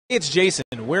It's Jason.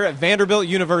 We're at Vanderbilt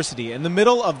University in the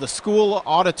middle of the school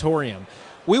auditorium.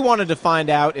 We wanted to find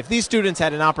out if these students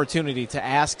had an opportunity to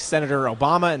ask Senator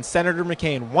Obama and Senator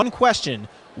McCain one question,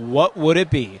 what would it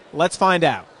be? Let's find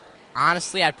out.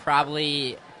 Honestly, I'd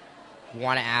probably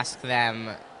want to ask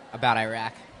them about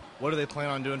Iraq. What do they plan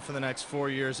on doing for the next 4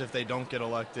 years if they don't get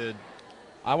elected?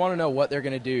 I want to know what they're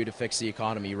going to do to fix the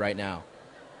economy right now,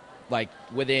 like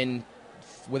within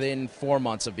 4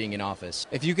 months of being in office.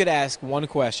 If you could ask one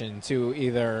question to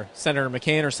either Senator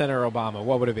McCain or Senator Obama,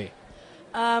 what would it be?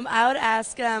 I would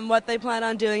ask what they plan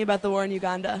on doing about the war in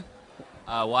Uganda.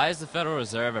 Why is the Federal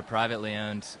Reserve a privately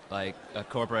owned, like a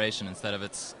corporation instead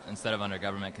of under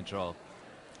government control?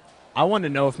 I want to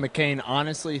know if McCain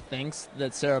honestly thinks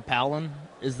that Sarah Palin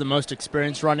is the most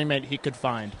experienced running mate he could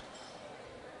find.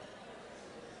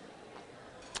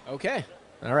 Okay.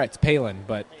 All right, it's Palin,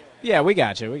 but yeah, we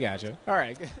got you. All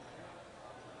right.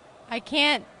 I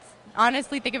can't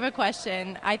honestly think of a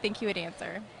question I think you would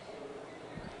answer.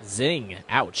 Zing.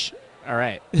 Ouch. All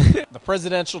right. The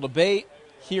presidential debate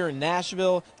here in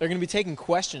Nashville, they're going to be taking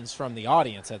questions from the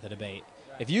audience at the debate.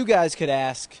 If you guys could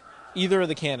ask either of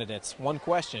the candidates one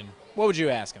question, what would you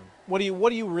ask them? What do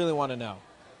you really want to know?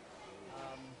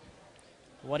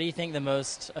 What do you think the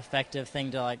most effective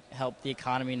thing to help the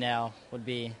economy now would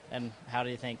be, and how do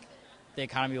you think the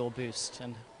economy will boost,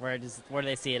 and where do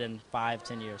they see it in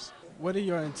 5-10 years? What are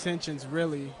your intentions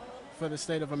really for the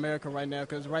state of America right now?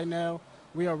 Because right now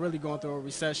we are really going through a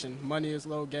recession. Money is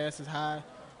low, gas is high.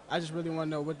 I just really want to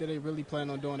know what do they really plan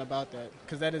on doing about that,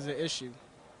 because that is an issue.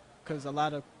 Because a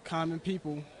lot of common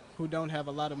people who don't have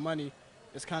a lot of money,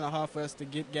 it's kind of hard for us to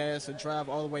get gas or drive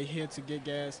all the way here to get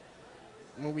gas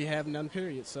when we have none,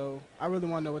 period. So I really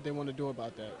want to know what they want to do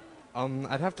about that.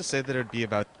 I'd have to say that it would be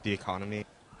about the economy.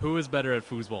 Who is better at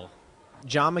foosball?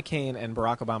 John McCain and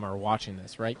Barack Obama are watching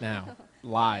this right now,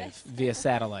 live, via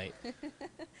satellite.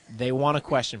 They want a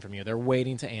question from you. They're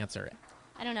waiting to answer it.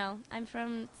 I don't know. I'm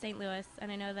from St. Louis,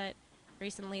 and I know that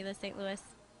recently the St. Louis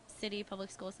city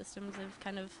public school systems have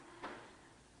kind of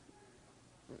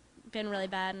been really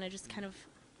bad, and I just kind of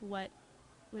what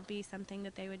would be something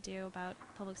that they would do about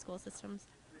public school systems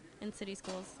in city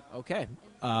schools. Okay.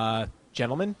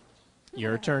 Gentlemen,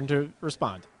 your turn to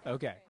respond. Okay.